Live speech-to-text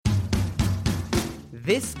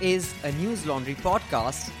This is a News Laundry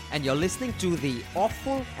podcast, and you're listening to the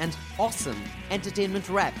Awful and Awesome Entertainment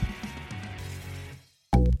Wrap.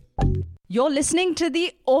 You're listening to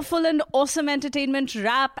the Awful and Awesome Entertainment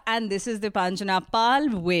Wrap, and this is Dipanjana Pal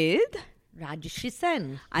with Rajyasree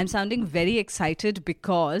Sen. I'm sounding very excited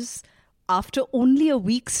because after only a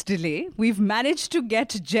week's delay, we've managed to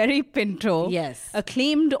get Jerry Pinto, Yes.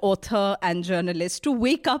 acclaimed author and journalist, to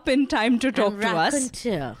wake up in time to talk And to us.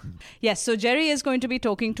 raconteur. Yes, so Jerry is going to be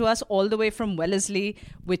talking to us all the way from Wellesley,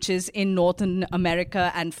 which is in Northern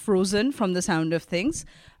America, and Frozen from the sound of things.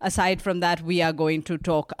 Aside from that, we are going to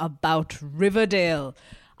talk about Riverdale.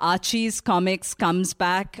 Archie's Comics comes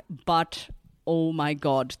back, but oh my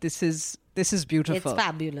God, this is beautiful. It's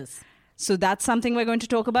fabulous. So that's something we're going to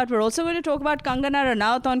talk about. We're also going to talk about Kangana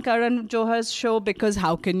Ranaut on Karan Johar's show, because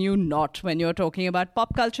how can you not when you're talking about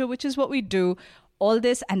pop culture, which is what we do. All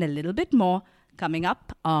this and a little bit more coming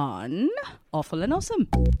up on Awful and Awesome.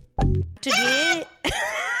 Today,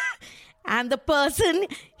 and the person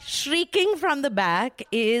shrieking from the back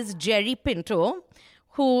is Jerry Pinto,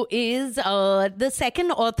 who is the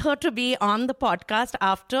second author to be on the podcast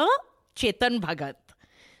after Chetan Bhagat.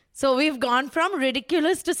 So we've gone from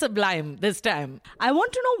ridiculous to sublime this time. I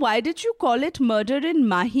want to know, why did you call it Murder in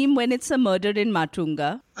Mahim when it's a murder in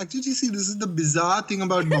Matunga? Actually, see, this is the bizarre thing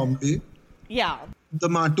about Bombay. Yeah. The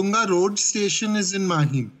Matunga road station is in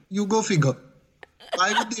Mahim. You go figure.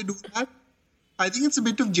 Why would they do that? I think it's a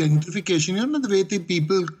bit of gentrification. You know the way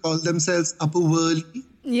people call themselves Upper Worli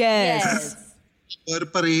Yes. or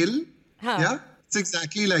Parel? Huh. Yeah, it's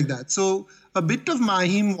exactly like that. So a bit of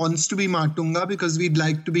Mahim wants to be Matunga because we'd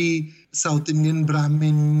like to be South Indian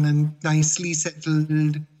Brahmin and nicely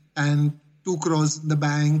settled and 2 crores in the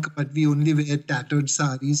bank, but we only wear tattered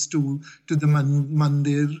saris to the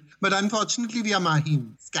mandir. But unfortunately, we are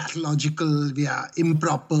Mahim. Scatological, we are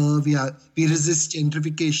improper, we resist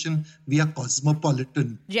gentrification, we are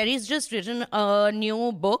cosmopolitan. Jerry's just written a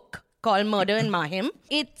new book called Murder in Mahim.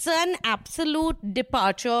 It's an absolute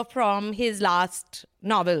departure from his last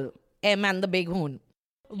novel, M and the Big Hoon.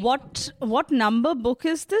 What number book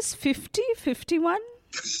is this? 50? 51?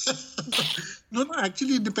 No,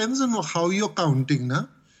 actually, it depends on how you're counting, na?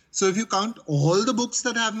 So if you count all the books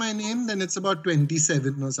that have my name, then it's about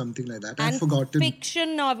 27 or something like that. I've forgotten.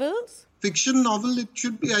 Fiction novels? Fiction novel, it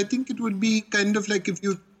should be, I think it would be kind of like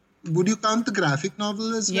would you count the graphic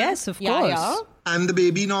novel as well? Yes, of Yeah, course. yeah. And the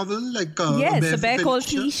baby novel, like Yes, A Bear Called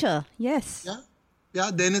Felicia? Felicia. Yes.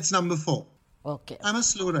 Yeah, then it's number 4. Okay. I'm a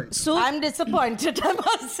slow writer. So, I'm disappointed, I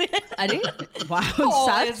must say. wow,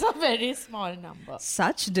 It's a very small number.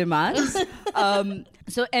 such demands.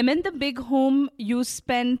 So, M and the Big Home, you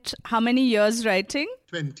spent how many years writing?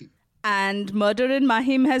 20. And Murder in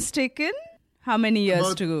Mahim has taken how many years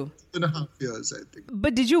About to go? 2.5 years, I think.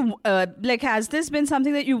 But did you, has this been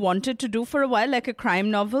something that you wanted to do for a while, like a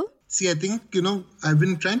crime novel? See, I think, I've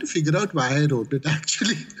been trying to figure out why I wrote it,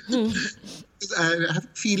 actually. I have a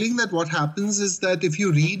feeling that what happens is that if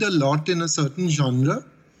you read a lot in a certain genre,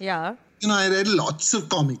 Yeah. I read lots of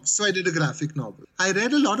comics, so I did a graphic novel. I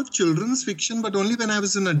read a lot of children's fiction, but only when I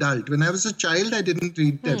was an adult. When I was a child, I didn't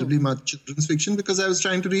read terribly much children's fiction because I was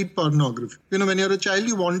trying to read pornography. When you're a child,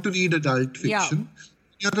 you want to read adult fiction. Yeah. When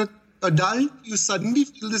you're an adult, you suddenly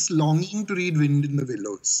feel this longing to read Wind in the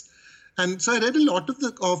Willows. And so I read a lot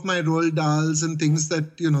of my Roald Dahls and things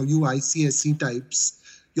that, you ICSE types.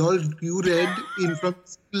 You read from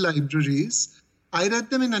libraries. I read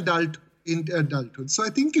them in adulthood. So I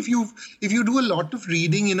think if you do a lot of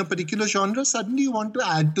reading in a particular genre, suddenly you want to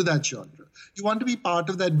add to that genre. You want to be part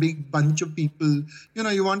of that big bunch of people.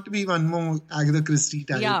 You want to be one more Agatha Christie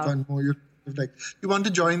type, one more. You want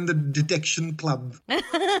to join the detection club.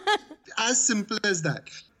 As simple as that.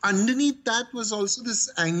 Underneath that was also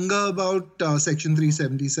this anger about Section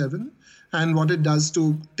 377 and what it does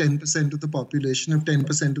to 10% of the population. If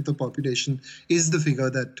 10% of the population is the figure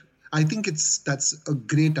that I think that's a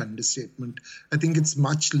great understatement. I think it's a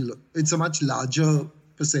much larger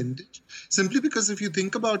percentage. Simply because if you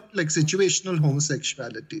think about situational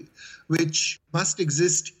homosexuality, which must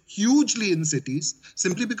exist hugely in cities,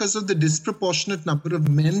 simply because of the disproportionate number of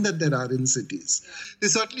men that there are in cities. They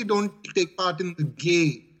certainly don't take part in the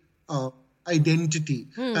gay identity,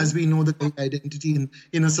 as we know the gay identity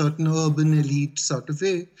in a certain urban elite sort of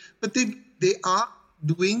way. But they are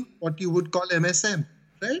doing what you would call MSM,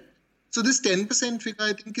 right? So this 10% figure,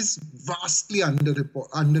 I think, is vastly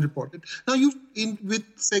underreported. Now, with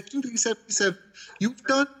Section 377, you've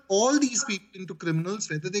turned all these people into criminals,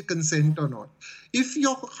 whether they consent or not. If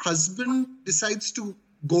your husband decides to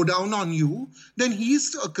go down on you, then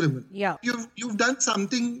he's a criminal. Yeah. You've done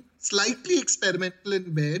something slightly experimental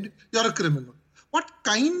in bed, you're a criminal. what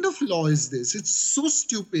kind of law is this? It's so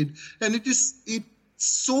stupid. And it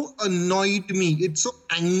so annoyed me. It so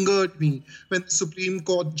angered me when the Supreme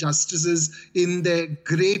Court justices, in their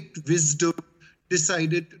great wisdom,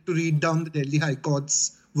 decided to read down the Delhi High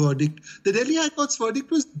Court's verdict. The Delhi High Court's verdict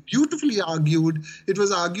was beautifully argued. It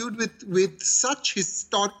was argued with such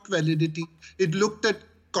historic validity. It looked at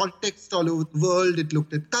context all over the world. It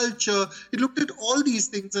looked at culture. It looked at all these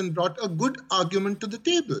things and brought a good argument to the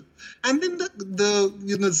table. And then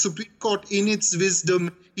the Supreme Court, in its wisdom,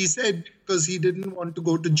 he said, because he didn't want to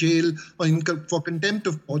go to jail or for contempt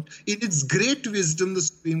of court, in its great wisdom, the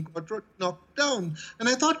Supreme Court knocked down. And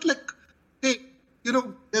I thought, hey,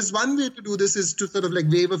 there's one way to do this is to sort of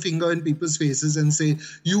wave a finger in people's faces and say,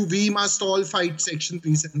 we must all fight Section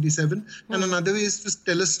 377. And another way is to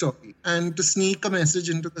tell a story and to sneak a message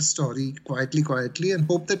into the story quietly and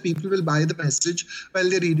hope that people will buy the message while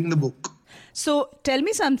they're reading the book. So tell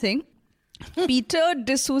me something. Peter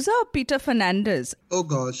D'Souza or Peter Fernandez? Oh,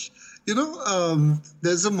 gosh.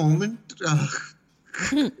 There's a moment...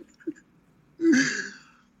 I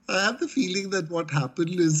have the feeling that what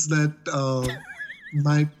happened is that...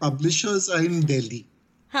 my publishers are in Delhi.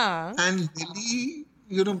 Huh. And Delhi,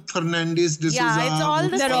 Fernandez, D'Souza. Yeah, it's all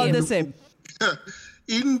the They're same. all the same.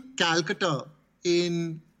 In Calcutta,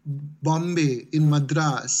 in Bombay, in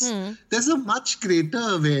Madras, there's a much greater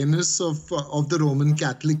awareness of the Roman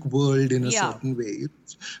Catholic world in a certain way.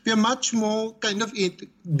 We are much more kind of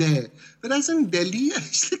there. Whereas in Delhi,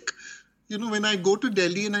 it's when I go to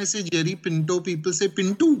Delhi and I say Jerry Pinto, people say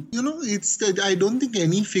Pinto. I don't think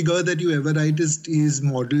any figure that you ever write is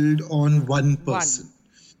modeled on one person.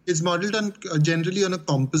 It's modeled on generally on a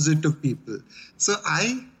composite of people. So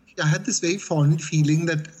I had this very fond feeling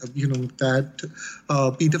that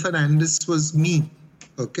Peter Fernandez was me.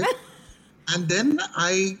 Okay. And then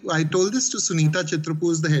I told this to Sunita Chitrapu,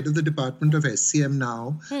 who's the head of the Department of SCM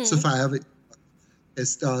now, Sophia,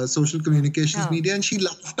 social communications media, and she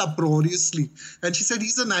laughed uproariously and she said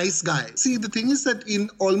he's a nice guy. See, the thing is that in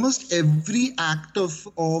almost every act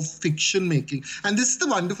of fiction making, and this is the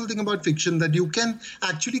wonderful thing about fiction, that you can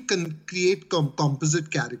actually create composite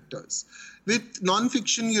characters. With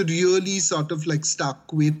non-fiction, you're really sort of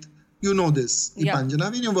stuck with, this, Ipanjana.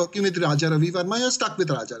 When you're working with Raja Ravi Verma, you're stuck with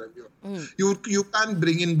Raja Ravi Verma. You can't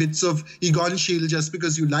bring in bits of Egon Schiele just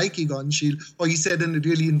because you like Egon Schiele or he said a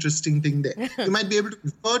really interesting thing there. You might be able to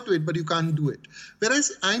refer to it, but you can't do it.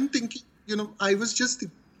 Whereas I'm thinking,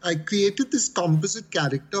 I created this composite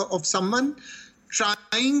character of someone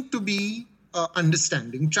trying to be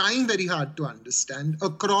understanding, trying very hard to understand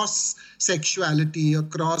across sexuality,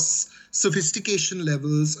 across sophistication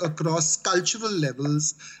levels, across cultural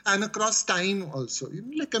levels, and across time also.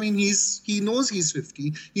 He knows he's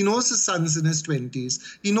 50. He knows his son's in his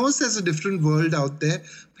 20s. He knows there's a different world out there,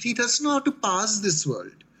 but he doesn't know how to pass this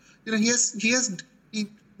world.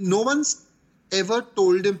 No one's ever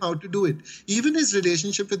told him how to do it. Even his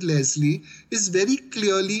relationship with Leslie is very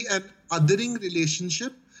clearly an othering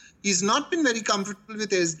relationship. He's not been very comfortable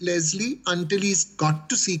with Leslie until he's got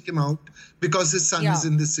to seek him out because his son is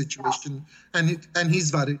in this situation and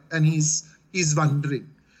he's worried and he's wondering.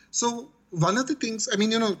 So one of the things,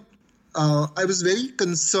 I was very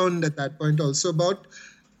concerned at that point also about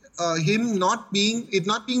him not being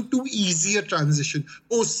too easy a transition.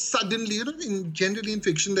 Oh, suddenly, generally in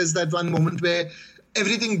fiction, there's that one moment where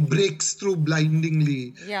everything breaks through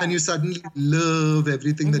blindingly and you suddenly love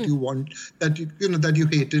everything that you want, that you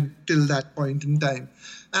hated till that point in time.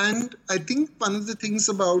 And I think one of the things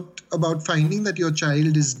about finding that your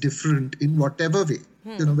child is different in whatever way,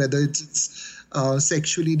 whether it's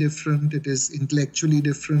sexually different, it is intellectually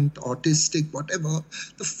different, autistic, whatever,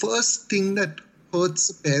 the first thing that hurts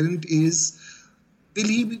a parent is,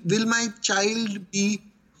 will my child be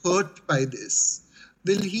hurt by this?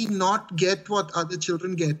 Will he not get what other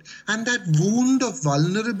children get? And that wound of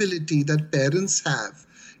vulnerability that parents have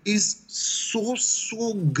is so,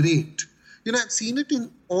 so great. I've seen it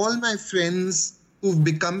in all my friends who've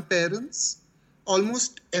become parents.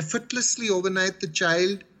 Almost effortlessly overnight, the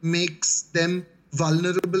child makes them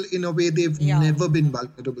vulnerable in a way they've never been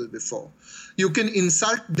vulnerable before. You can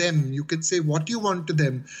insult them, you can say what you want to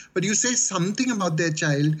them, but you say something about their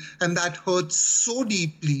child and that hurts so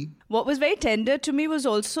deeply. What was very tender to me was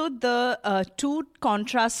also the two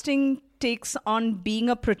contrasting takes on being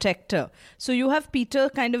a protector. So you have Peter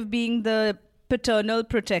kind of being the paternal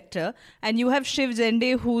protector, and you have Shiv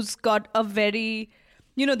Zende, who's got a very,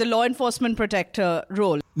 the law enforcement protector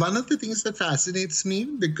role. One of the things that fascinates me,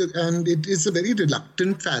 and it is a very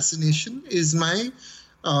reluctant fascination, is my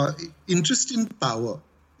interest in power,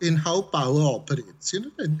 in how power operates.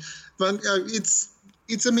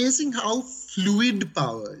 it's amazing how fluid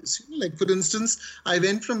power is. Like, for instance, I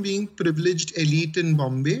went from being privileged elite in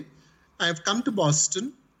Bombay. I've come to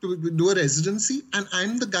Boston to do a residency, and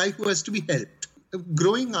I'm the guy who has to be helped.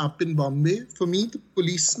 Growing up in Bombay, for me, the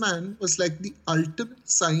policeman was like the ultimate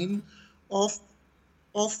sign of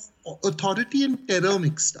authority and terror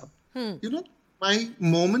mixed up. My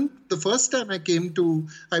moment, the first time I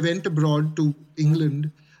went abroad to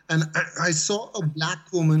England, and I saw a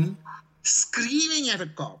black woman screaming at a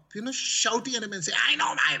cop, shouting at him and saying, "I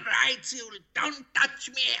know my rights, you don't touch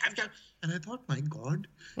me." And I thought, my God,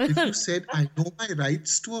 if you said, "I know my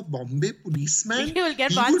rights" to a Bombay policeman, he will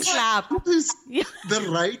get one slap. The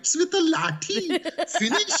rights with a lathi.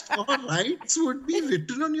 Finished. Your rights would be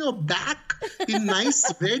written on your back in nice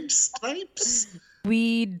red stripes.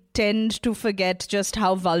 We tend to forget just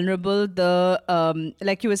how vulnerable the,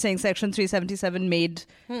 like you were saying, Section 377 made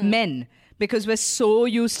men. Because we're so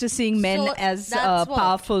used to seeing men as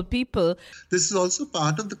powerful people. This is also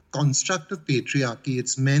part of the construct of patriarchy.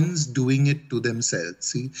 It's men's doing it to themselves.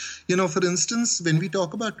 See, for instance, when we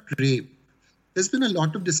talk about rape, there's been a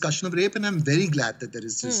lot of discussion of rape, and I'm very glad that there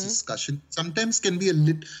is this discussion. Sometimes can be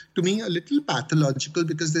to me, a little pathological,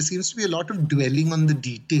 because there seems to be a lot of dwelling on the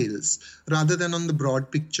details rather than on the broad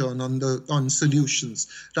picture and on solutions.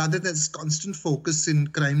 Rather, there's constant focus in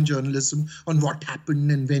crime journalism on what happened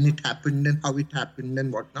and when it happened and how it happened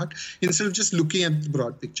and whatnot, instead of just looking at the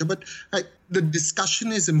broad picture. But the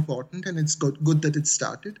discussion is important, and it's good that it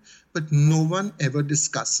started. But no one ever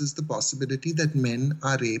discusses the possibility that men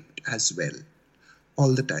are raped as well,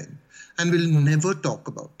 all the time, and will never talk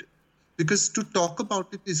about it. Because to talk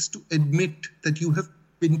about it is to admit that you have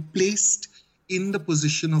been placed in the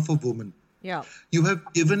position of a woman. Yeah. You have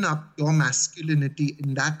given up your masculinity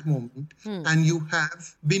in that moment, and you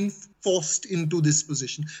have been forced into this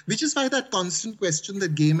position. Which is why that constant question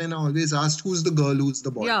that gay men are always asked, who's the girl, who's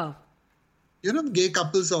the boy? Yeah. Gay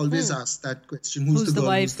couples always ask that question, who's the girl,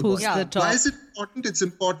 wife, who's the boy? who's the top? Why is it important? It's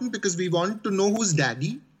important because we want to know who's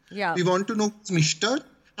daddy. Yeah. We want to know who's Mr.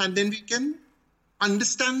 And then we can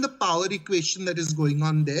understand the power equation that is going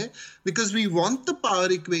on there, because we want the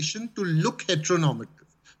power equation to look heteronormative.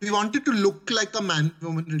 We want it to look like a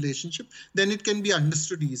man-woman relationship. Then it can be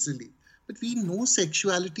understood easily. But we know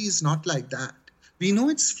sexuality is not like that. We know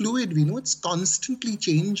it's fluid. We know it's constantly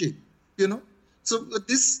changing, So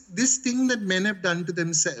this thing that men have done to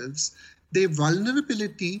themselves, their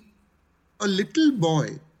vulnerability, a little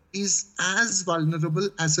boy is as vulnerable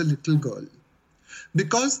as a little girl,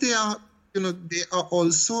 because they are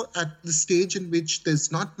also at the stage in which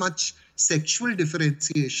there's not much sexual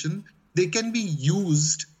differentiation. They can be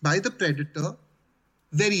used by the predator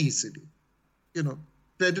very easily.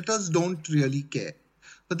 Predators don't really care,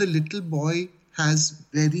 but the little boy has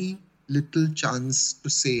very little chance to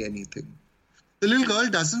say anything. The little girl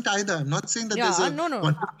doesn't either. I'm not saying that there's a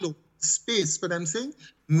wonderful space, but I'm saying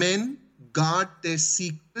men guard their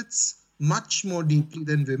secrets much more deeply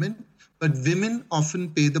than women, but women often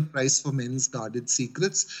pay the price for men's guarded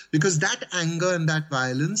secrets, because that anger and that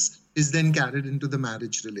violence is then carried into the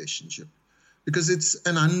marriage relationship, because it's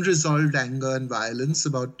an unresolved anger and violence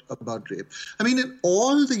about rape. I mean, in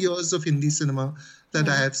all the years of Hindi cinema that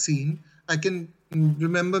I have seen, I can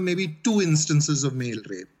remember maybe 2 instances of male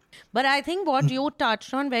rape. But I think what you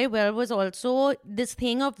touched on very well was also this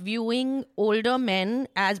thing of viewing older men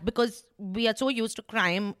because we are so used to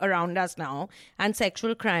crime around us now and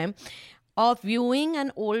sexual crime, of viewing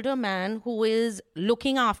an older man who is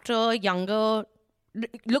looking after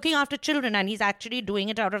children, and he's actually doing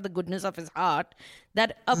it out of the goodness of his heart,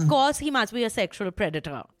 that of course he must be a sexual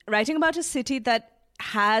predator. Writing about a city that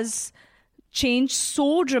has changed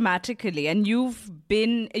so dramatically, and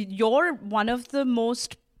you're one of the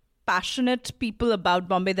most passionate people about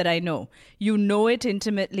Bombay that I know. You know it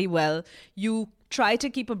intimately well. You try to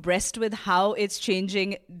keep abreast with how it's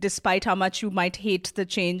changing, despite how much you might hate the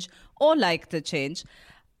change or like the change.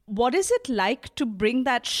 What is it like to bring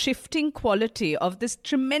that shifting quality of this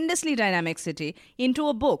tremendously dynamic city into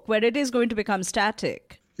a book where it is going to become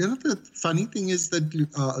static? The funny thing is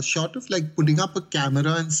that short of like putting up a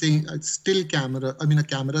camera and saying, a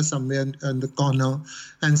camera somewhere in the corner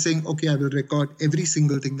and saying, okay, I will record every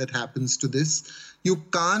single thing that happens to this, you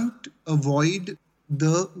can't avoid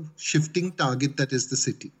the shifting target that is the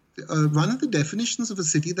city. One of the definitions of a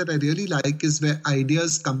city that I really like is where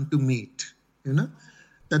ideas come to mate,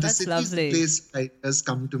 That That's the city is lovely. the place ideas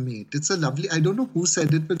come to meet. It's a lovely, I don't know who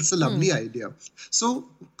said it, but it's a lovely idea. So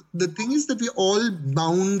the thing is that we're all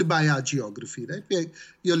bound by our geography, right?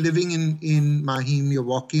 You're living in Mahim, you're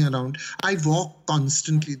walking around. I walk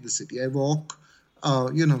constantly in the city. I walk,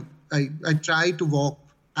 I try to walk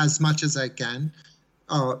as much as I can.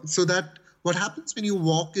 So that what happens when you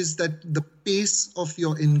walk is that the pace of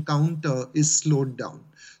your encounter is slowed down.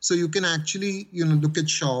 So you can actually, look at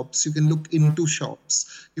shops, you can look into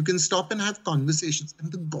shops, you can stop and have conversations.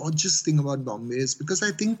 And the gorgeous thing about Bombay is because I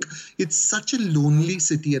think it's such a lonely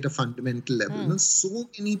city at a fundamental level. So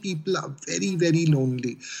many people are very, very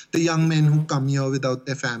lonely. The young men who come here without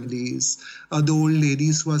their families, the old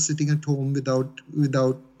ladies who are sitting at home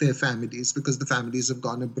without their families because the families have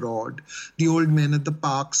gone abroad, the old men at the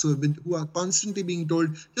parks who are constantly being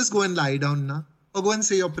told, just go and lie down now, or go and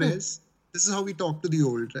say your prayers. This is how we talk to the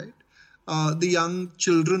old, right? The young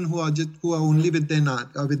children who are only with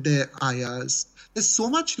their ayahs. There's so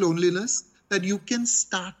much loneliness that you can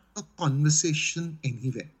start a conversation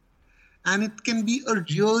anywhere. And it can be a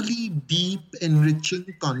really deep,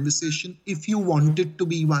 enriching conversation if you want it to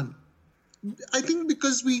be one. I think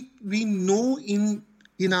because we know in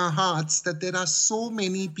our hearts that there are so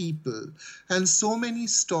many people and so many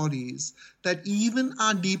stories that even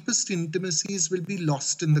our deepest intimacies will be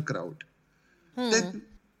lost in the crowd. That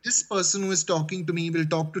this person who is talking to me will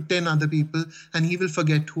talk to 10 other people and he will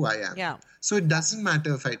forget who I am. Yeah. So it doesn't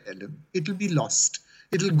matter if I tell him. It will be lost.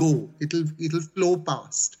 It'll go. It'll flow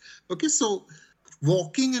past. Okay, so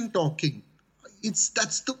walking and talking,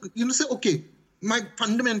 say, okay, my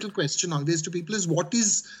fundamental question always to people is, what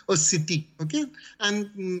is a city? Okay.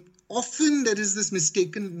 And often there is this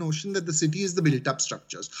mistaken notion that the city is the built-up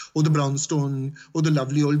structures, or the brownstone, or the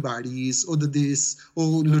lovely old badis, or the this,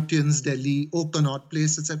 or Lutyens, Delhi, or Connaught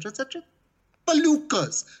Place, etc., etc.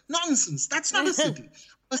 Palookas. Nonsense. That's not a city.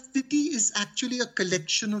 A city is actually a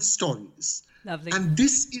collection of stories. Lovely. And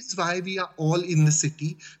this is why we are all in the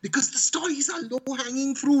city, because the stories are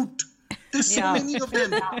low-hanging fruit. There's so many of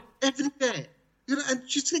them everywhere. And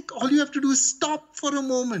just like all you have to do is stop for a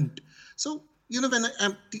moment. So, when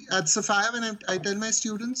I'm at Sophia, when I tell my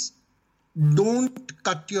students, don't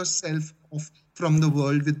cut yourself off from the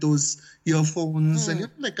world with those earphones and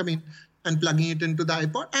plugging it into the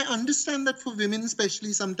iPod. I understand that for women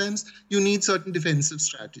especially, sometimes you need certain defensive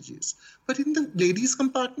strategies. But in the ladies'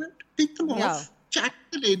 compartment, take them off. Chat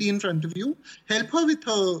the lady in front of you, help her with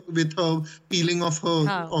her peeling of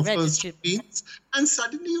her screens, and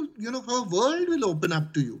suddenly her world will open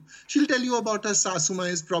up to you. She'll tell you about her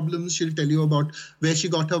Sasumai's problems. She'll tell you about where she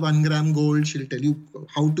got her 1 gram gold. She'll tell you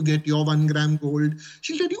how to get your 1 gram gold.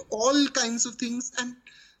 She'll tell you all kinds of things, and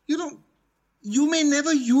you may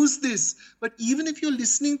never use this, but even if you're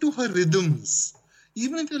listening to her rhythms,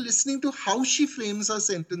 even if you're listening to how she frames her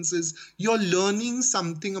sentences, you're learning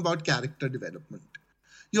something about character development.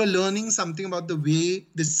 You're learning something about the way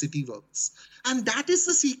this city works. And that is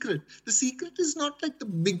the secret. The secret is not like the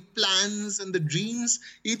big plans and the dreams.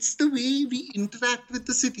 It's the way we interact with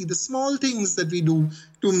the city, the small things that we do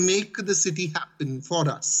to make the city happen for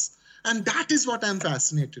us. And that is what I'm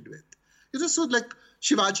fascinated with. So like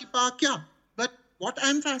Shivaji Park, but what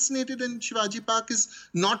I'm fascinated in Shivaji Park is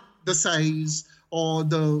not the size or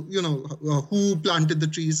who planted the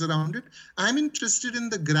trees around it. I'm interested in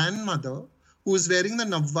the grandmother who is wearing the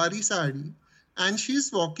Navwari sari, and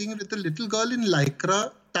she's walking with a little girl in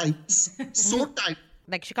lycra tights, so tight.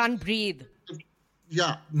 Like she can't breathe.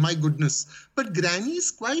 Yeah, my goodness. But Granny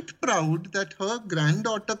is quite proud that her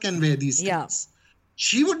granddaughter can wear these things.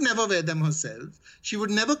 She would never wear them herself. She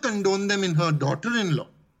would never condone them in her daughter-in-law.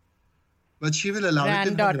 But she will allow it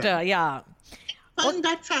in her granddaughter. I find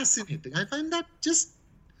that fascinating. I find that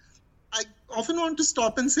I often want to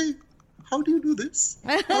stop and say, how do you do this?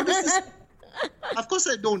 How does this? Of course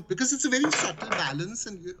I don't, because it's a very subtle balance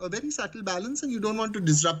and you don't want to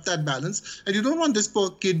disrupt that balance, and you don't want this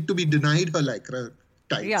poor kid to be denied her lycra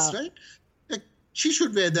tights, right? Like, she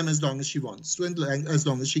should wear them as long as she wants to and as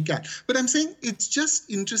long as she can. But I'm saying it's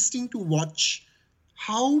just interesting to watch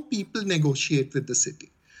how people negotiate with the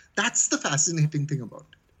city. That's the fascinating thing about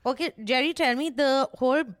it. Okay, Jerry, tell me the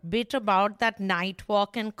whole bit about that night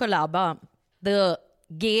walk in Colaba, the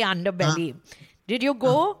gay underbelly. Did you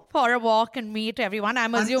go for a walk and meet everyone?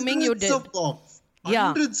 I'm assuming you did.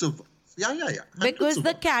 Hundreds of walks. Yeah. Because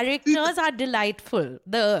the characters are delightful.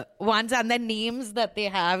 The ones and the names that they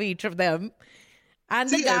have, each of them. And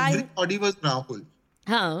the guy... everybody was Rahul.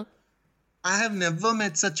 Huh? I have never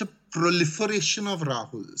met such a proliferation of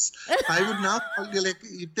Rahuls. I would now call you, like,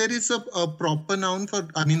 if there is a proper noun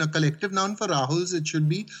a collective noun for Rahuls, it should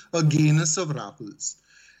be a gayness of Rahuls.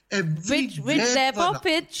 Which therefore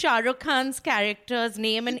fits Shah Rukh Khan's character's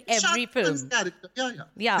name in every film.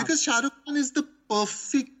 Yeah. Because Shah Rukh Khan is the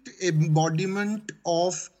perfect embodiment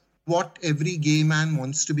of what every gay man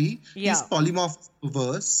wants to be. Yeah. He's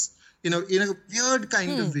polymorphous, in a weird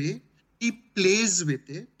kind of way. He plays with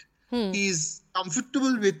it. He's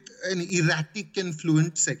comfortable with an erratic and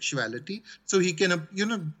fluent sexuality. So he can,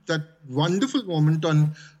 that wonderful moment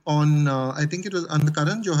on I think it was on the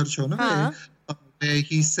Karan Johar show, no? Where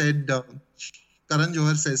he said, Karan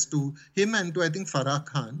Johar says to him and to, I think, Farah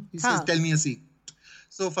Khan, he says, tell me a secret.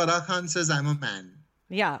 So Farah Khan says, I'm a man.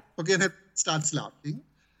 Yeah. Okay, and he starts laughing.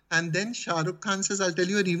 And then Shah Rukh Khan says, I'll tell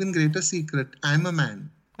you an even greater secret. I'm a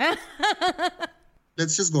man.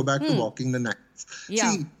 Let's just go back to walking the nights.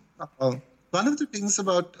 Yeah. See, one of the things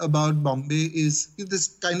about Bombay is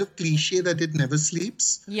this kind of cliche that it never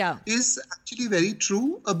sleeps. Yeah. Is actually very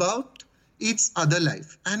true about its other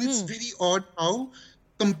life. And it's very odd how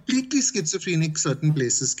completely schizophrenic certain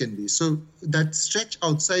places can be. So that stretch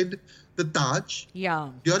outside the Taj,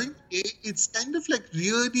 during the day, it's kind of like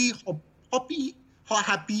really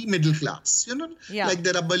happy middle class, like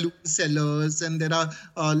there are balloon sellers and there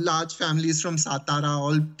are large families from Satara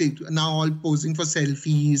all posing for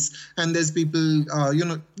selfies, and there's people,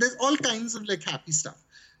 there's all kinds of like happy stuff.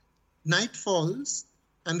 Night falls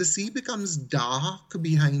and the sea becomes dark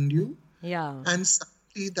behind you, and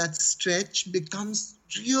suddenly that stretch becomes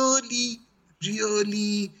really,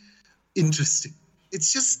 really interesting.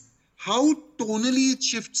 It's just how tonally it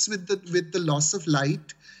shifts with the loss of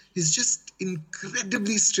light is just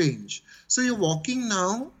incredibly strange. So you're walking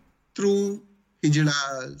now through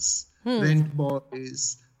hijiras, rent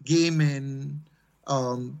boys, gay men,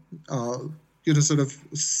 sort of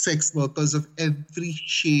sex workers of every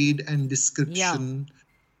shade and description.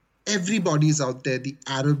 Everybody's out there. The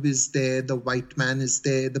Arab is there, the white man is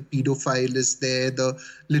there, the pedophile is there, the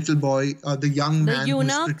little boy, the young man. The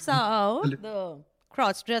eunuchs are out, the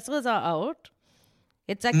cross-dressers are out.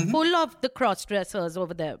 It's like full of the cross-dressers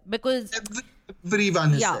over there because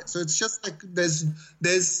everyone is there. So it's just like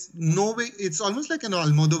there's no way. It's almost like an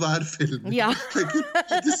Almodovar film. Yeah. like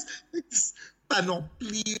this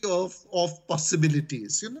panoply of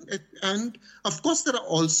possibilities, And of course, there are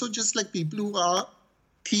also just like people who are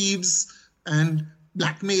thieves and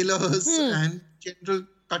blackmailers and general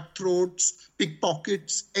cutthroats,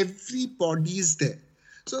 pickpockets. Everybody's there.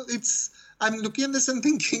 So I'm looking at this and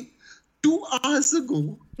thinking, 2 hours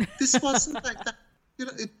ago, this wasn't like that.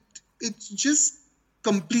 It just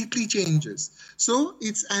completely changes. So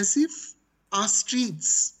it's as if our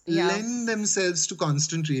streets lend themselves to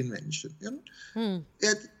constant reinvention.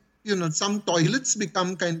 Some toilets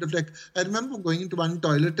become kind of like, I remember going into one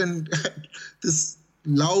toilet and this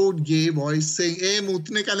loud gay voice saying, "Hey,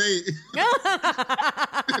 mutne ka nahi."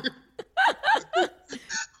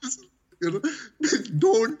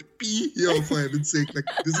 Don't pee here, for heaven's sake. Like,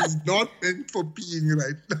 this is not meant for peeing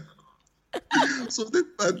right now. So then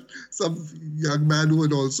some young man who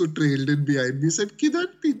had also trailed in behind me said, "Kidhar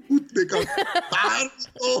pee mutne ka?"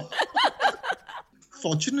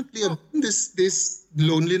 Fortunately, this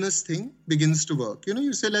loneliness thing begins to work.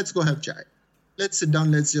 You say, let's go have chai. Let's sit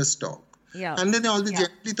down, let's just talk. Yeah. And then they always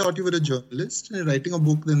gently thought you were a journalist and you're writing a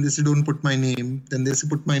book. Then they say, don't put my name. Then they say,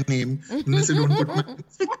 put my name. Then they say, don't put my name.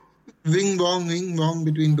 Wing wong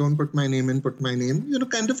between don't put my name and put my name.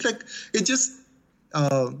 Kind of like, it just,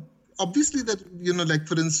 obviously that, like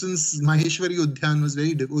for instance, Maheshwari Udyan was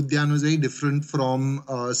very different from,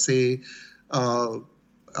 say,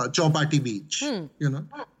 Chowpatty Beach.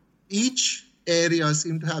 Each area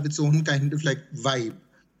seemed to have its own kind of like vibe.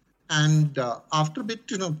 And after a bit,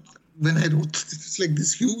 when I wrote, it's like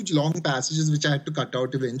these huge long passages which I had to cut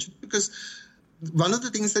out eventually, because one of the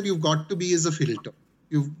things that you've got to be is a filter.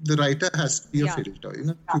 The writer has to be a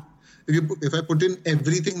filter. If I put in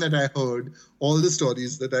everything that I heard, all the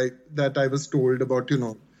stories that I was told about,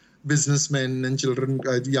 businessmen and children,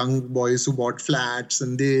 young boys who bought flats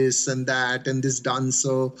and this and that, and this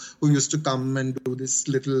dancer who used to come and do this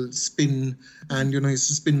little spin and, used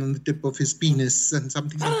to spin on the tip of his penis and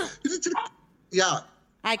something.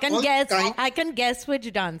 I can guess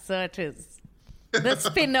which dancer it is. The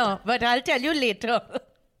spinner, but I'll tell you later.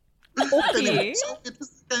 Okay. So it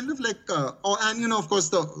was kind of like, and of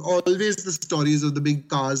course, always the stories of the big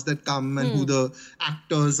cars that come and who the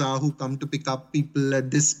actors are who come to pick up people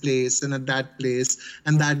at this place and at that place,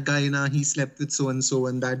 and that guy, he slept with so and so,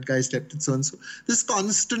 and that guy slept with so and so. This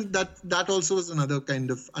constant that also was another kind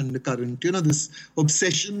of undercurrent. This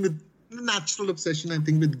obsession with natural obsession, I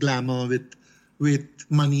think, with glamour, with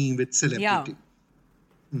money, with celebrity.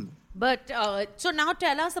 Yeah. But so now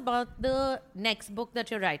tell us about the next book that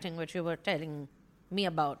you're writing, which you were telling me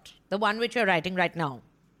about, the one which you're writing right now.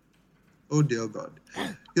 Oh, dear God.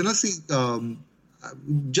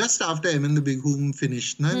 Just after Emin the Big Hoom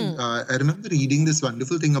finished, I remember reading this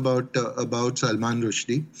wonderful thing about Salman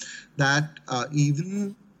Rushdie, that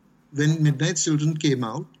even when Midnight Children came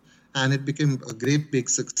out, and it became a great big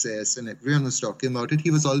success and everyone was talking about it.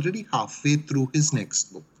 He was already halfway through his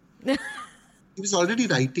next book. He was already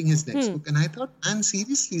writing his next book. And I thought, man,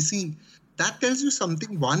 seriously, see, that tells you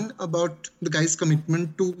something, one, about the guy's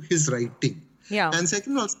commitment to his writing. Yeah. And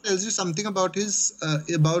second, also tells you something about his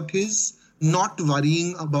not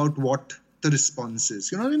worrying about what the response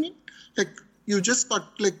is. You know what I mean? Like, you just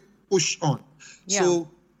got to, like, push on. Yeah. So,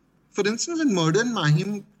 for instance, in Murder in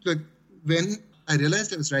Mahim, like, when I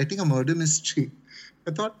realized I was writing a murder mystery,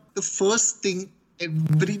 I thought the first thing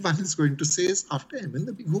everyone is going to say is, after M in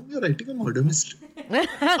the Big Room, you're writing a murder mystery.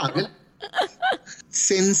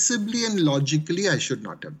 Sensibly and logically, I should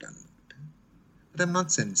not have done that. But I'm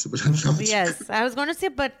not sensible. I'm not. Yes, I was going to say,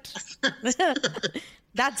 but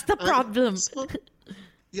that's the problem.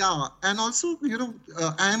 Yeah, and also, you know,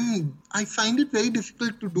 I find it very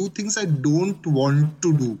difficult to do things I don't want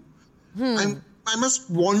to do. I must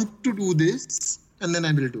want to do this, and then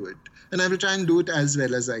I will do it. And I will try and do it as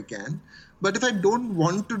well as I can. But if I don't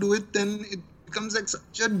want to do it, then it becomes like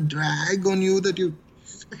such a drag on you that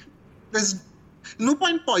there's no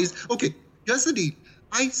point poised. Okay, here's the deal.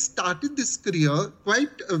 I started this career quite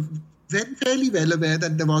fairly well aware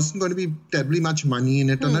that there wasn't going to be terribly much money in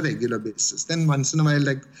it on a regular basis. Then once in a while,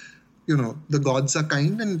 like, you know, the gods are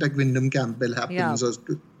kind and like Wyndham Campbell happens or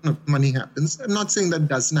money happens. I'm not saying that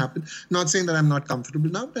doesn't happen. Not saying that I'm not comfortable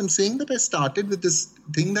now. But I'm saying that I started with this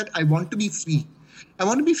thing that I want to be free. I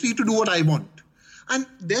want to be free to do what I want. And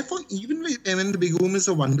therefore, even when The Big Room is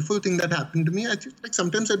a wonderful thing that happened to me, I just, like,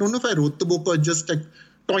 sometimes I don't know if I wrote the book or just like,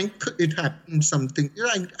 toink, it happened something. You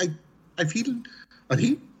know, I feel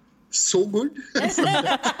so good.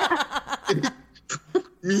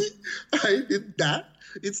 Me, I did that.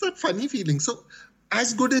 It's that funny feeling. So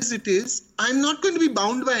as good as it is, I'm not going to be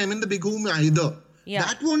bound by M in the Big Room either. Yeah.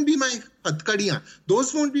 That won't be my hatkadiyan.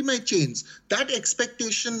 Those won't be my chains. That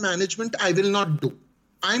expectation management I will not do.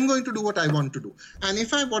 I'm going to do what I want to do. And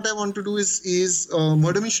if what I want to do is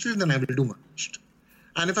murder mystery, then I will do murder mystery.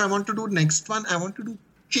 And if I want to do next one, I want to do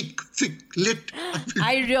chick, lit.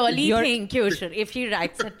 I really think you should, if he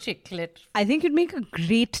writes a chick lit. I think you'd make a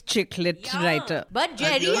great chick lit writer. But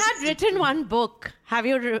Jerry had written one book. Have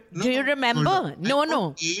you? Do you remember? No. I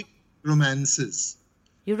wrote 8 romances.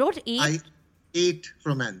 You wrote 8? 8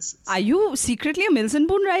 romances. Are you secretly a Mills and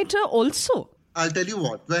Boon writer also? I'll tell you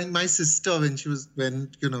what, my sister was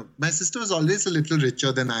always a little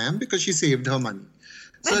richer than I am because she saved her money.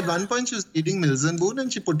 So at one point she was reading Mills and Boon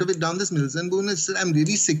and she put down this Mills and Boon and said, I'm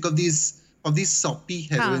really sick of these soppy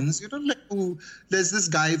heroines. You know, like there's this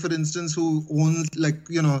guy, for instance, who owns, like,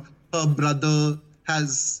 you know, her brother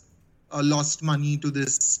has lost money to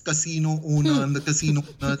this casino owner and the casino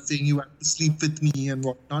owner saying you have to sleep with me and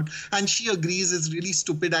whatnot. And she agrees it's really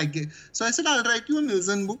stupid. So I said, I'll write you a Mills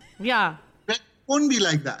and Boon. Yeah. It won't be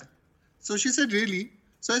like that. So she said, really?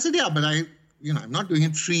 So I said, yeah, but I'm not doing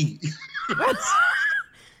it free.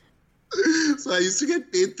 So I used to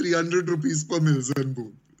get paid 300 rupees per Mills and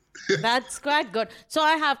Boon. That's quite good. So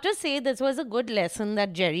I have to say this was a good lesson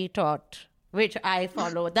that Jerry taught, which I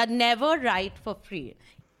follow, that never write for free.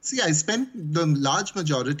 See, I spent the large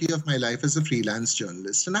majority of my life as a freelance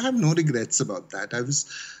journalist, and I have no regrets about that.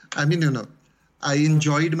 I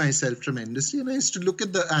enjoyed myself tremendously, and I used to look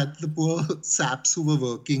at the poor saps who were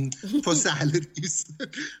working for salaries.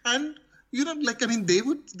 And, they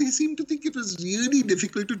seemed to think it was really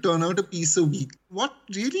difficult to turn out a piece a week. What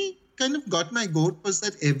really kind of got my goat was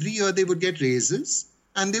that every year they would get raises,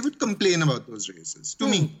 and they would complain about those raises to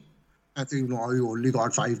me. I'd say, you only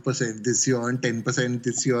got 5% this year and 10%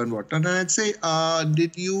 this year and whatnot. And I'd say,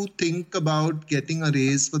 did you think about getting a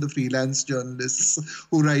raise for the freelance journalists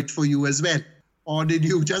who write for you as well? Or did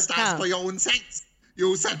you just ask for your own sense?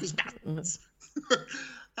 You selfish bastards.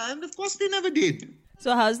 And of course, they never did.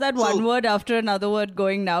 So how's that one word after another word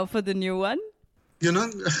going now for the new one?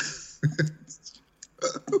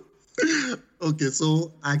 Okay,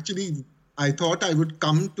 so actually, I thought I would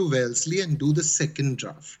come to Wellesley and do the second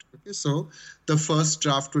draft. Okay, so the first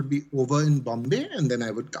draft would be over in Bombay and then I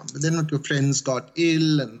would come. But then your friends got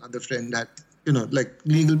ill and other friend had,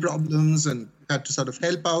 legal problems and had to sort of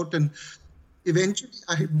help out. And eventually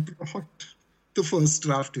I brought the first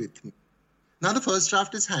draft with me. Now the first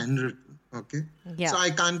draft is handwritten, okay? Yeah. So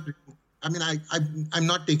I can't, I'm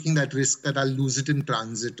not taking that risk that I'll lose it in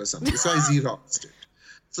transit or something. So I Xeroxed it.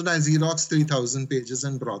 So I Xeroxed 3,000 pages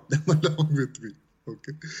and brought them along with me,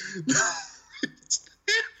 okay?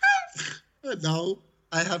 Now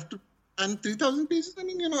I have to, and 3,000 pages,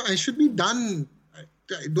 I should be done.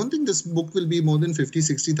 I don't think this book will be more than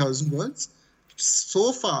 60,000 words.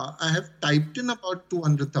 So far, I have typed in about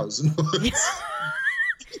 200,000 words.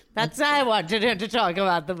 That's why I wanted her to talk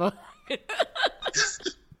about the book.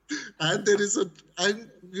 And there is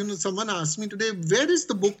someone asked me today, where is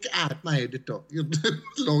the book at? My editor,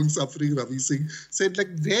 long-suffering Ravi Singh, said,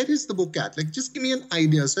 where is the book at? Just give me an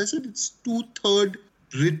idea. So I said, it's 2/3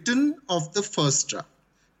 written of the first draft.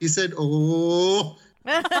 He said, oh,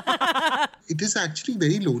 it is actually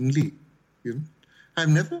very lonely.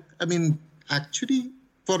 I'm a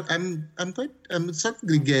sort of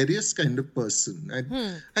gregarious kind of person.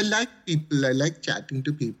 I like people. I like chatting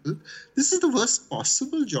to people. This is the worst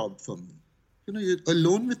possible job for me. You're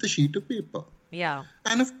alone with a sheet of paper. Yeah.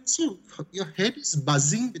 And of course, your head is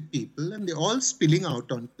buzzing with people and they're all spilling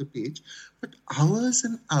out onto the page. But hours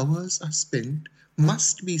and hours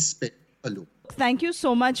must be spent alone. Thank you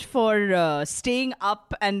so much for staying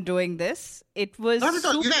up and doing this. It was Not at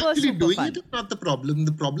all. super Doing fun. it is not the problem.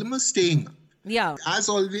 The problem was staying up. Yeah. As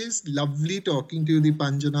always, lovely talking to you,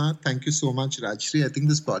 Deepanjana. Thank you so much, Rajshri. I think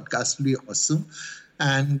this podcast will be awesome.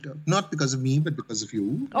 And not because of me, but because of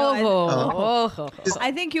you.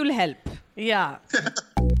 I think you'll help. Yeah.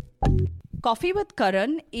 Coffee with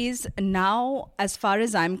Karan is now, as far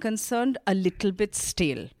as I'm concerned, a little bit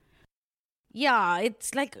stale. Yeah,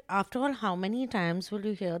 it's like, after all, how many times will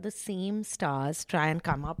you hear the same stars try and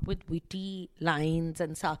come up with witty lines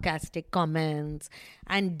and sarcastic comments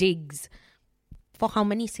and digs? For how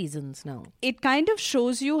many seasons now? It kind of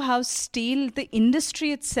shows you how stale the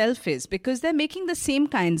industry itself is, because they're making the same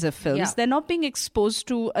kinds of films. Yeah. They're not being exposed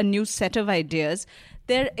to a new set of ideas.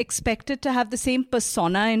 They're expected to have the same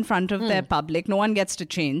persona in front of their public. No one gets to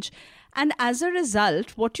change. And as a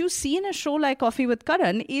result, what you see in a show like Coffee with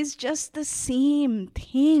Karan is just the same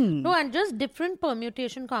thing. No, and just different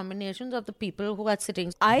permutation combinations of the people who are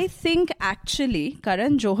sitting. I think actually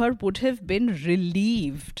Karan Johar would have been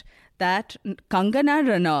relieved that Kangana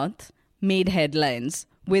Ranaut made headlines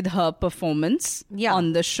with her performance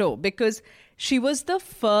on the show, because she was the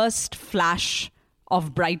first flash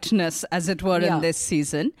of brightness, as it were, in this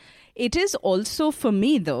season. It is also, for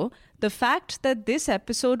me though, the fact that this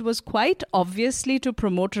episode was quite obviously to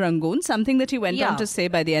promote Rangoon, something that he went on to say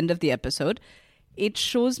by the end of the episode. It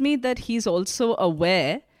shows me that he's also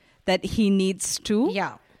aware that he needs to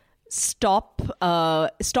stop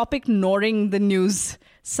ignoring the news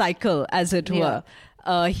cycle, as it were.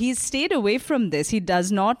 He's stayed away from this. He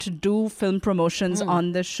does not do film promotions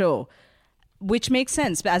on the show, which makes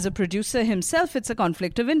sense. As a producer himself, it's a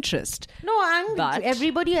conflict of interest. No, and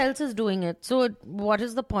everybody else is doing it. So what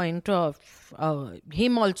is the point of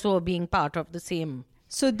him also being part of the same?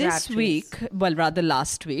 So this week, well, rather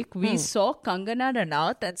last week, we saw Kangana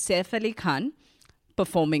Ranaut and Saif Ali Khan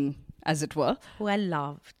performing, as it were. Who I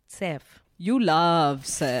loved, Saif. You love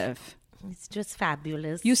Saif. It's just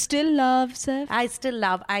fabulous. You still love Saif? I still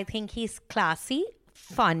love. I think he's classy,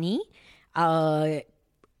 funny.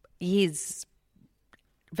 He's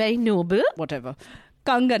very noble. Whatever.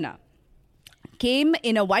 Kangana came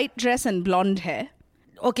in a white dress and blonde hair.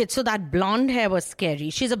 Okay, so that blonde hair was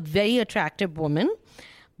scary. She's a very attractive woman,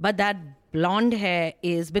 but that blonde hair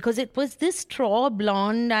is because it was this straw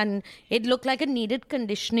blonde and it looked like it needed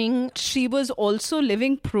conditioning. She was also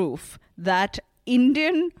living proof that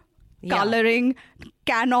Indian coloring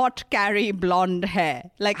cannot carry blonde hair.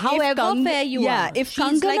 Like, however fair you are. If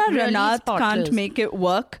She's Kangana really Ranaut spotless. can't make it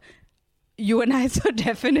work, you and I so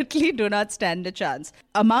definitely do not stand a chance.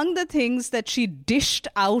 Among the things that she dished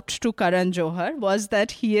out to Karan Johar was that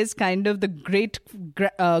he is kind of the great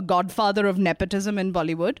godfather of nepotism in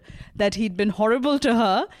Bollywood, that he'd been horrible to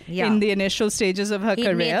her in the initial stages of her career.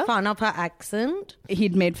 He made fun of her accent.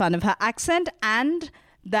 He'd made fun of her accent, and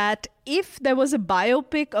that if there was a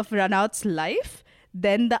biopic of Ranaut's life,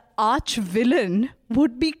 then the arch villain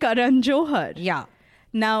would be Karan Johar. Yeah.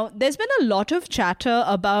 Now, there's been a lot of chatter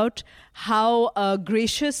about how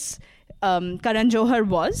gracious Karan Johar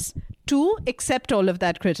was to accept all of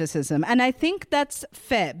that criticism. And I think that's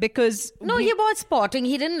fair, because... No, he was sporting.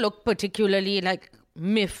 He didn't look particularly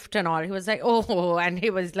miffed and all. He was like, oh, and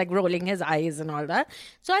he was rolling his eyes and all that.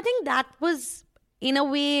 So I think that was... In a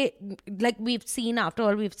way, we've seen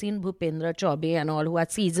Bhupendra Chaubey and all, who are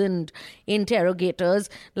seasoned interrogators,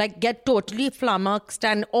 get totally flummoxed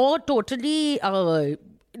or totally,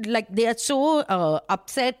 they are so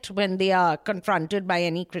upset when they are confronted by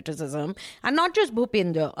any criticism. And not just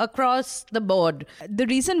Bhupendra, across the board. The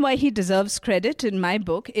reason why he deserves credit in my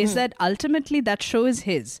book is that ultimately that show is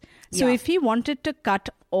his. So if he wanted to cut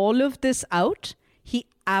all of this out, he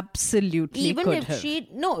absolutely even could if have.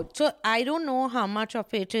 So I don't know how much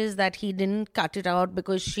of it is that he didn't cut it out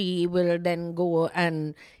because she will then go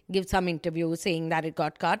and give some interview saying that it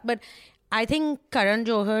got cut. But I think Karan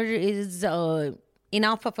Johar is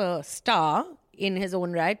enough of a star in his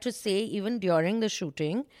own right to say, even during the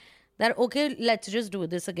shooting, that, okay, let's just do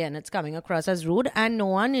this again. It's coming across as rude. And no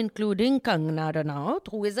one, including Kangana Ranaut,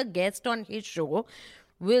 who is a guest on his show,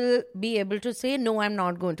 will be able to say, no, I'm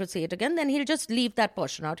not going to say it again. Then he'll just leave that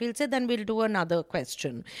portion out. He'll say, then we'll do another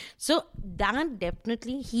question. So that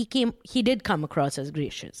definitely, he did come across as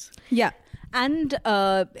gracious. Yeah. And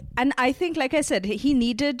I think, like I said, he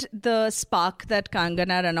needed the spark that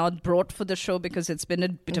Kangana Ranaut brought for the show, because it's been a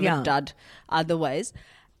bit of a dud otherwise.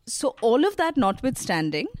 So all of that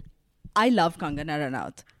notwithstanding, I love Kangana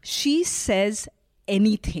Ranaut. She says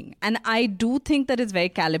anything, and I do think that it's very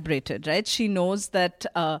calibrated, right? She knows that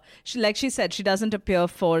like she said, she doesn't appear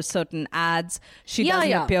for certain ads, she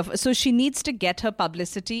doesn't appear so she needs to get her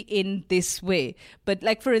publicity in this way. But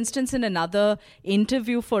like, for instance, in another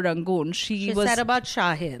interview for Rangoon, she was said about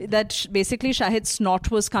Shahid that basically Shahid's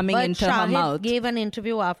snot was coming into Shahid her mouth. Gave an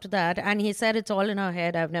interview after that, and he said, it's all in her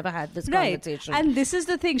head, I've never had this conversation. And this is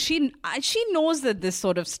the thing, she knows that this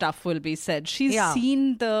sort of stuff will be said. She's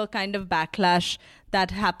seen the kind of backlash that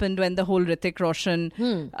happened when the whole Hrithik Roshan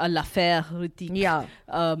l'affaire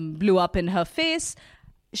blew up in her face.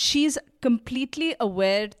 She's completely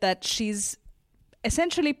aware that she's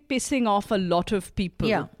essentially pissing off a lot of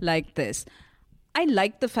people like this. I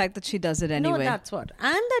like the fact that she does it anyway. No, that's what.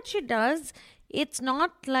 And that she does, it's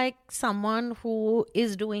not like someone who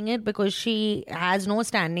is doing it because she has no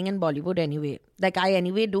standing in Bollywood anyway. Like, I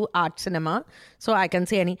anyway do art cinema, so I can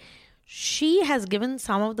say she has given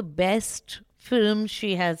some of the best films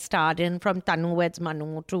she has starred in, from Tanu Weds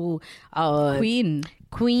Manu to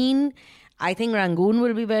Queen. I think Rangoon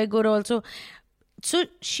will be very good also. So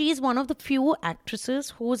she's one of the few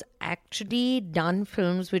actresses who's actually done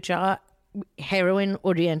films which are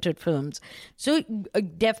heroine-oriented films. So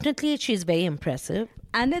definitely she's very impressive.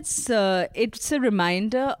 And it's a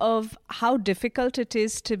reminder of how difficult it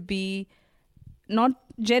is to be not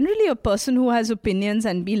generally a person who has opinions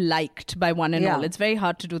and be liked by one and all. It's very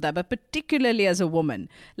hard to do that, but particularly as a woman.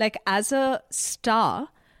 Like, as a star,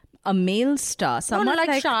 a male star, someone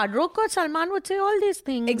like Shah Rukh or Salman would say all these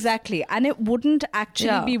things. Exactly. And it wouldn't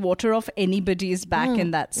actually be water off anybody's back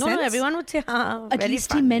in that sense. No, everyone would say, at least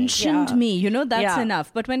funny. He mentioned me, that's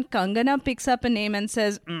enough. But when Kangana picks up a name and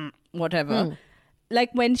says, whatever,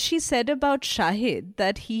 like when she said about Shahid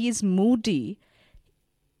that he is moody,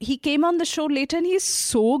 he came on the show later and he's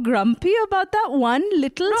so grumpy about that one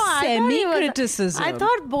little semi-criticism. I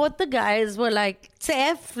thought both the guys were like,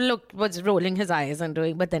 Saif was rolling his eyes and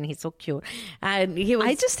doing, but then he's so cute. And he was...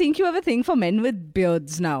 I just think you have a thing for men with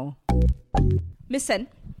beards now. Miss Sen,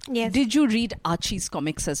 did you read Archie's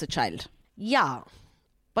comics as a child? Yeah.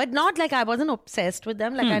 But not like, I wasn't obsessed with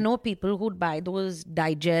them. Like, I know people who'd buy those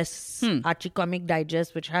digests, Archie comic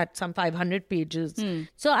digests, which had some 500 pages.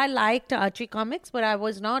 So I liked Archie comics, but I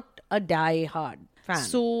was not a die-hard fan.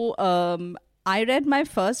 So I read my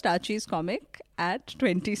first Archie's comic at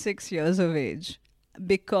 26 years of age.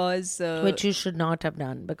 Because which you should not have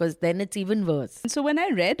done, because then it's even worse. So when I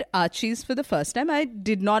read Archie's for the first time, I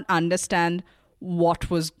did not understand what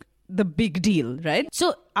was the big deal, right?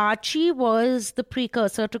 So Archie was the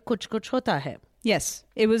precursor to Kuch Kuch Hota Hai. Yes,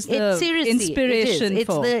 it was the inspiration It's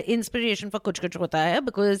the inspiration for Kuch Kuch Hota Hai,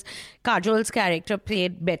 because Kajol's character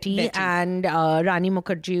played Betty. And Rani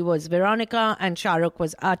Mukherjee was Veronica and Shah Rukh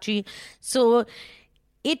was Archie. So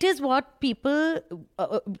it is what people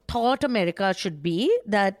thought America should be,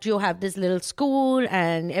 that you have this little school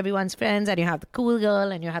and everyone's friends, and you have the cool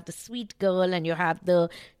girl and you have the sweet girl and you have the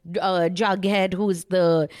Jughead, who's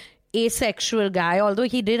the asexual guy, although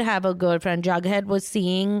he did have a girlfriend. Jughead was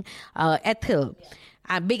seeing Ethel,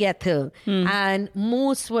 Big Ethel, and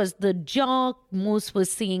Moose was the jock. Moose was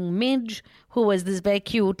seeing Midge, who was this very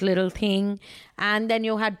cute little thing, and then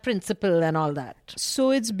you had Principal and all that. So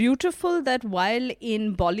it's beautiful that while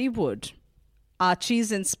in Bollywood,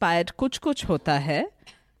 Archie's inspired Kuch Kuch Hota Hai,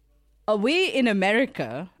 away in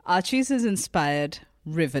America, Archie's is inspired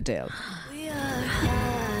Riverdale.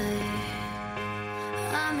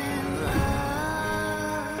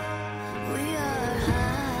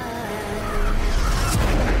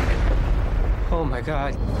 Oh my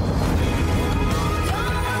God.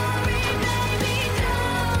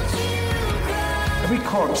 Every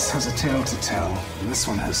corpse has a tale to tell, and this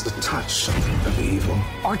one has the touch of evil.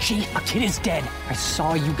 Archie, a kid is dead. I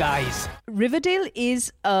saw you guys. Riverdale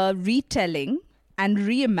is a retelling and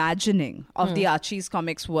reimagining of the Archie's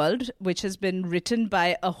comics world, which has been written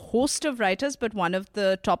by a host of writers, but one of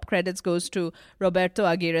the top credits goes to Roberto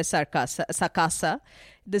Aguirre Sacasa.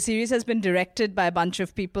 The series has been directed by a bunch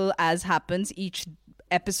of people, as happens. Each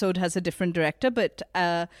episode has a different director, but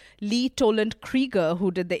Lee Toland Krieger,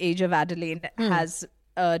 who did The Age of Adeline, has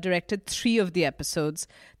directed 3 of the episodes.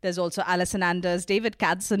 There's also Alison Anders, David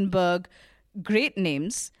Katzenberg, great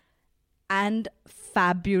names, and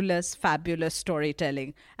fabulous, fabulous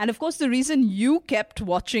storytelling. And of course, the reason you kept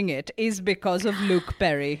watching it is because of Luke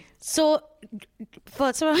Perry. So,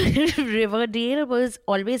 first of all, Riverdale was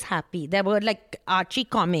always happy. There were like Archie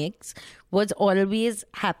Comics was always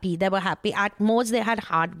happy. They were happy. At most, they had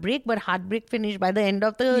heartbreak, but heartbreak finished by the end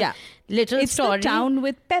of the little it's story. It's the town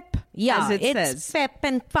with pep, yeah, as it it's says. pep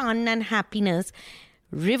and fun and happiness.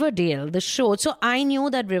 Riverdale, the show. So I knew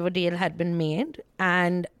that Riverdale had been made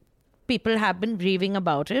and people have been raving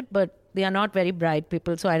about it, but they are not very bright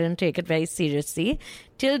people, so I didn't take it very seriously.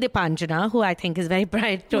 Till Dipanjana, who I think is very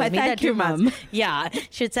bright, told me thank that you, must. Mum. Yeah,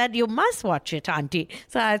 she said, you must watch it, Auntie.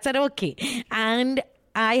 So I said, okay. And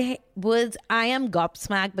I am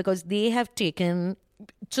gobsmacked because they have taken...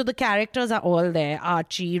 So the characters are all there.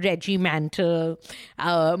 Archie, Reggie Mantle,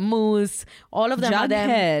 Moose, all of them are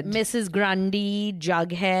there. Jughead. Mrs. Grundy,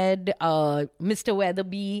 Jughead, Mr.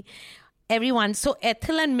 Weatherby, everyone. So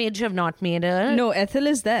Ethel and Midge have not made her. No, Ethel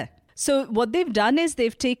is there. So what they've done is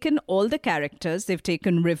they've taken all the characters. They've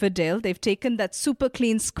taken Riverdale. They've taken that super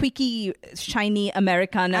clean, squeaky, shiny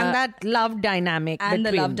Americana. And that love dynamic. And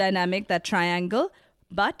between. the love dynamic, that triangle.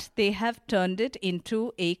 But they have turned it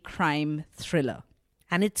into a crime thriller.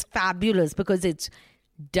 And it's fabulous because it's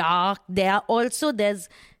dark. There's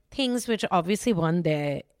things which obviously weren't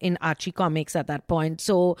there in Archie Comics at that point.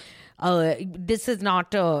 So this is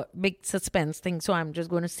not a big suspense thing. So I'm just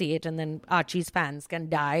going to say it and then Archie's fans can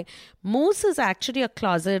die. Moose is actually a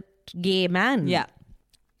closet gay man. Yeah.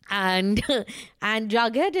 And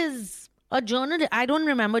Jughead is a journalist. I don't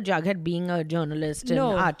remember Jughead being a journalist in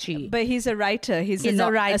Archie. But he's a writer. He's a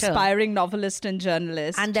writer. Aspiring novelist and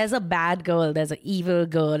journalist. And there's a bad girl, there's an evil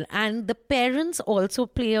girl. And the parents also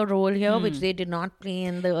play a role here, which they did not play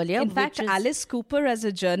in the earlier. In fact, Alice Cooper as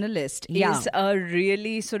a journalist is a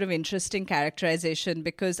really sort of interesting characterization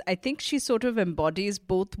because I think she sort of embodies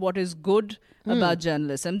both what is good about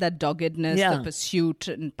journalism, that doggedness, the pursuit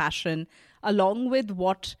and passion, along with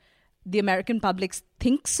what the American public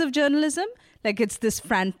thinks of journalism. Like it's this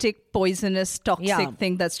frantic, poisonous, toxic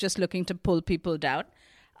thing that's just looking to pull people down.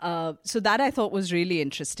 So that I thought was really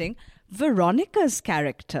interesting. Veronica's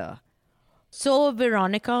character. So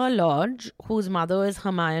Veronica Lodge, whose mother is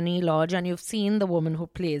Hermione Lodge, and you've seen the woman who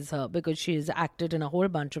plays her because she's acted in a whole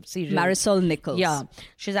bunch of serials. Marisol Nichols. Yeah,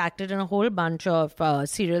 she's acted in a whole bunch of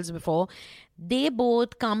serials before. They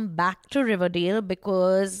both come back to Riverdale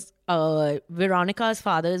because Veronica's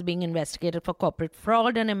father is being investigated for corporate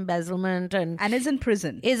fraud and embezzlement and is in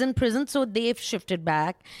prison. So they've shifted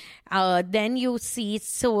back. Then you see,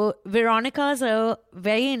 so Veronica's a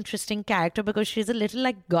very interesting character because she's a little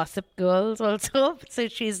like Gossip Girls also. So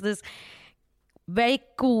she's this very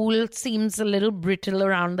cool, seems a little brittle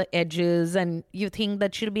around the edges, and you think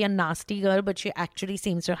that she'll be a nasty girl, but she actually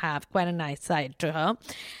seems to have quite a nice side to her.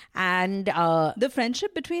 And the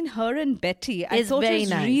friendship between her and Betty, I thought very was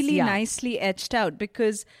nice, really nicely etched out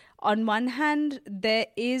because on one hand, there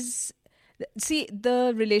is... See,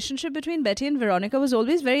 the relationship between Betty and Veronica was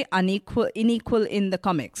always very unequal in the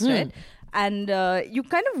comics, right? And you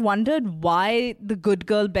kind of wondered why the good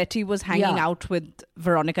girl Betty was hanging out with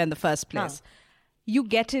Veronica in the first place. You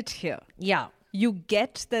get it here. Yeah. You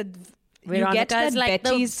get that Veronica is like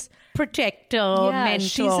Betty's the protector, mentor.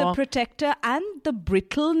 She's a protector, and the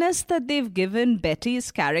brittleness that they've given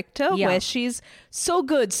Betty's character, where she's so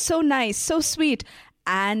good, so nice, so sweet,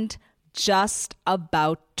 and just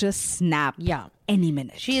about to snap any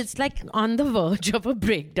minute. She is like on the verge of a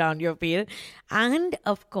breakdown, you feel. And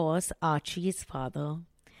of course, Archie's father.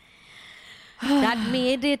 That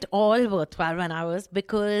made it all worthwhile when I was,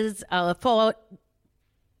 because for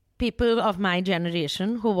people of my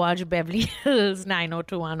generation who watched Beverly Hills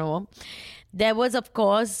 90210, there was, of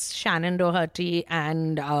course, Shannon Doherty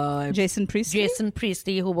and Jason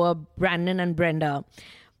Priestley, who were Brandon and Brenda.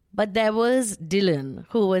 But there was Dylan,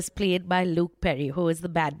 who was played by Luke Perry, who is the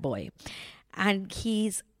bad boy. And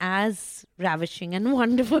he's as ravishing and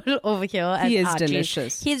wonderful over here as He is Archie.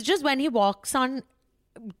 delicious. He's just, when he walks on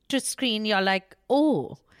to screen, you're like,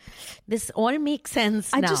 oh, this all makes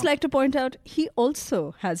sense now. I'd just like to point out, he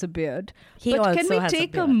also has a beard. He but also can we has a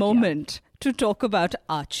take beard, a moment to talk about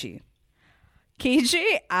Archie?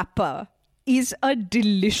 KJ Apa is a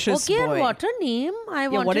delicious boy. Okay, and what a name.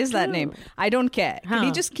 What is that name? I don't care. Can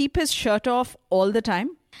he just keep his shirt off all the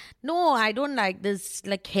time? No, I don't like this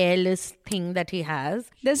like hairless thing that he has.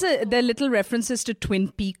 There are little references to Twin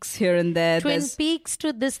Peaks here and there. Twin Peaks,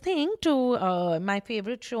 to this thing, to my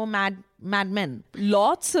favorite show, Mad Men.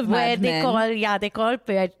 Lots of where Mad Men. they call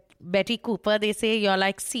Betty Cooper, they say you're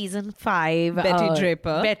like season 5. Betty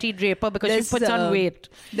Draper. Betty Draper, because she puts on weight.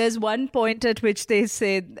 There's one point at which they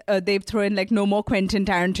say they throw in like no more Quentin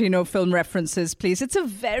Tarantino film references, please. It's a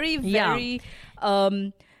very, very...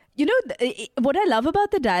 what I love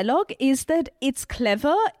about the dialogue is that it's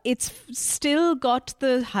clever. It's still got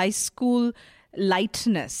the high school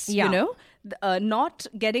lightness, not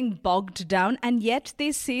getting bogged down. And yet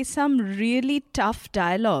they say some really tough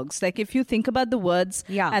dialogues. Like if you think about the words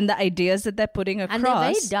and the ideas that they're putting across. And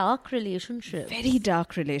they're very dark relationships. Very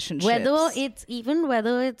dark relationships.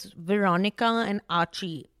 Whether it's Veronica and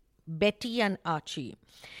Archie, Betty and Archie,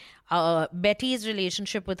 Betty's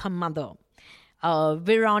relationship with her mother.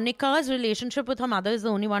 Veronica's relationship with her mother is the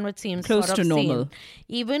only one which seems close sort of to normal. sane.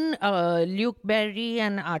 Even Luke Berry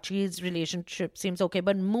and Archie's relationship seems okay,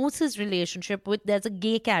 but Moose's relationship with, there's a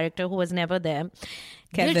gay character who was never there.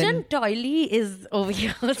 Kevin. Dilton Doily is over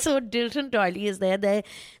here. So Dilton Doily is there. The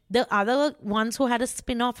other ones who had a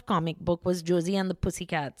spin-off comic book was Josie and the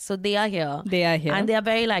Pussycats. So they are here. They are here. And they are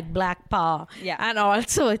very like Black Power. Yeah. And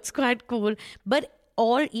also it's quite cool. But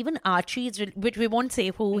or even Archie's, which we won't say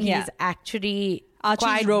who he's actually Archie's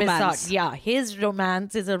quite romance. bizarre. Yeah, his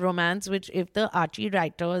romance is a romance which if the Archie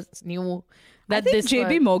writers knew that I think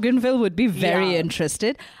J.B. Morganville would be very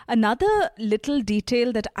interested. Another little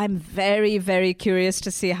detail that I'm very, very curious to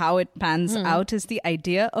see how it pans out is the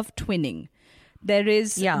idea of twinning. There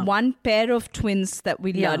is one pair of twins that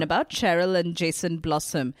we learn about, Cheryl and Jason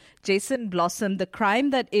Blossom. Jason Blossom, the crime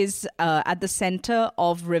that is at the center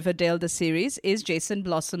of Riverdale, the series, is Jason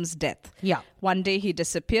Blossom's death. Yeah. One day he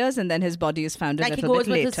disappears and then his body is found a like little bit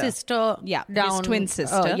later. he goes with his sister down. His twin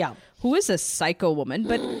sister, who is a psycho woman.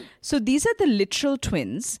 But so these are the literal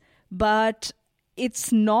twins, but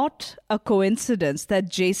it's not a coincidence that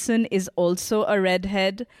Jason is also a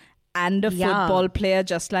redhead and a football player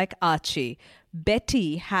just like Archie.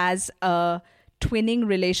 Betty has a twinning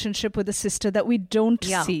relationship with a sister that we don't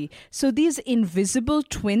see. So these invisible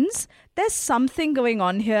twins, there's something going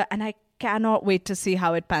on here, and I cannot wait to see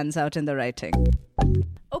how it pans out in the writing.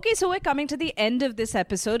 Okay, so we're coming to the end of this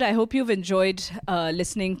episode. I hope you've enjoyed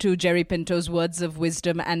listening to Jerry Pinto's words of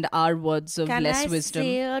wisdom and our words of less wisdom.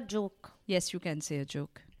 Can I say a joke? Yes, you can say a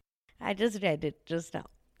joke. I just read it just now.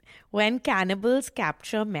 When cannibals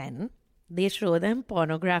capture men, they show them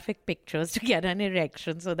pornographic pictures to get an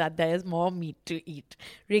erection so that there is more meat to eat.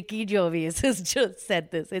 Ricky Gervais has just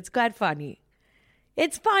said this. It's quite funny.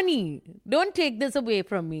 It's funny. Don't take this away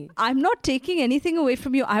from me. I'm not taking anything away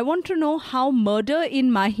from you. I want to know how Murder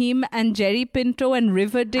in Mahim and Jerry Pinto and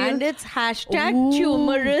Riverdale... And it's hashtag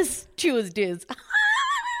Humorous Tuesdays.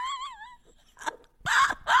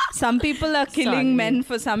 Some people are killing men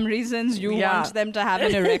for some reasons. You want them to have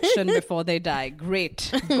an erection before they die.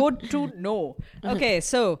 Great. Good to know. Okay,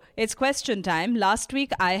 so it's question time. Last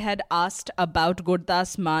week I had asked about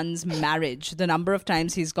Gurdas Mann's marriage, the number of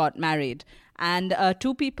times he's got married. And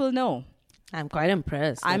 2 people know. I'm quite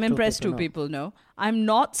impressed. I'm impressed 2 people know. I'm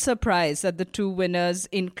not surprised that the 2 winners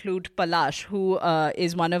include Palash, who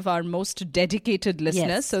is one of our most dedicated listeners.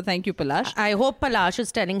 Yes. So thank you, Palash. I hope Palash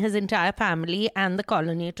is telling his entire family and the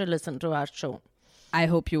colony to listen to our show. I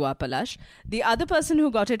hope you are, Palash. The other person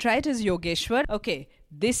who got it right is Yogeshwar. Okay,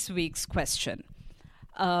 this week's question.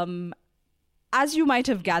 As you might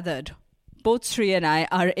have gathered, both Sri and I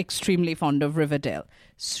are extremely fond of Riverdale.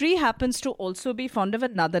 Sri happens to also be fond of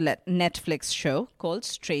another Netflix show called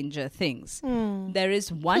Stranger Things. There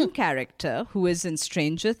is one character who is in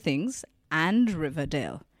Stranger Things and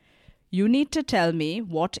Riverdale. You need to tell me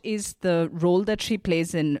what is the role that she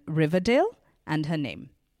plays in Riverdale and her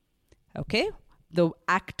name. Okay? The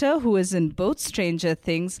actor who is in both Stranger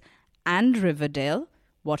Things and Riverdale,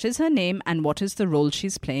 what is her name and what is the role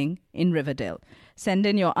she's playing in Riverdale? Send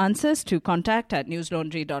in your answers to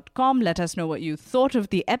contact@newslaundry.com. Let us know what you thought of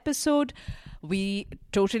the episode. We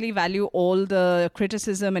totally value all the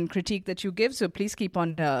criticism and critique that you give, so please keep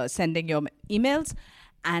on sending your emails.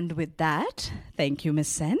 And with that, thank you, Miss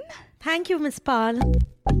Sen. Thank you, Miss Pal.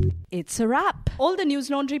 It's a wrap. All the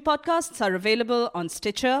News Laundry podcasts are available on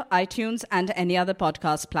Stitcher, iTunes, and any other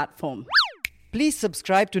podcast platform. Please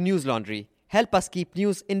subscribe to News Laundry. Help us keep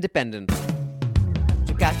news independent.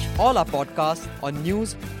 To catch all our podcasts on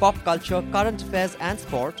news, pop culture, current affairs, and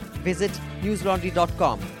sport, visit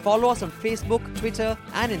newslaundry.com. Follow us on Facebook, Twitter,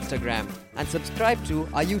 and Instagram, and subscribe to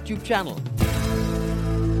our YouTube channel.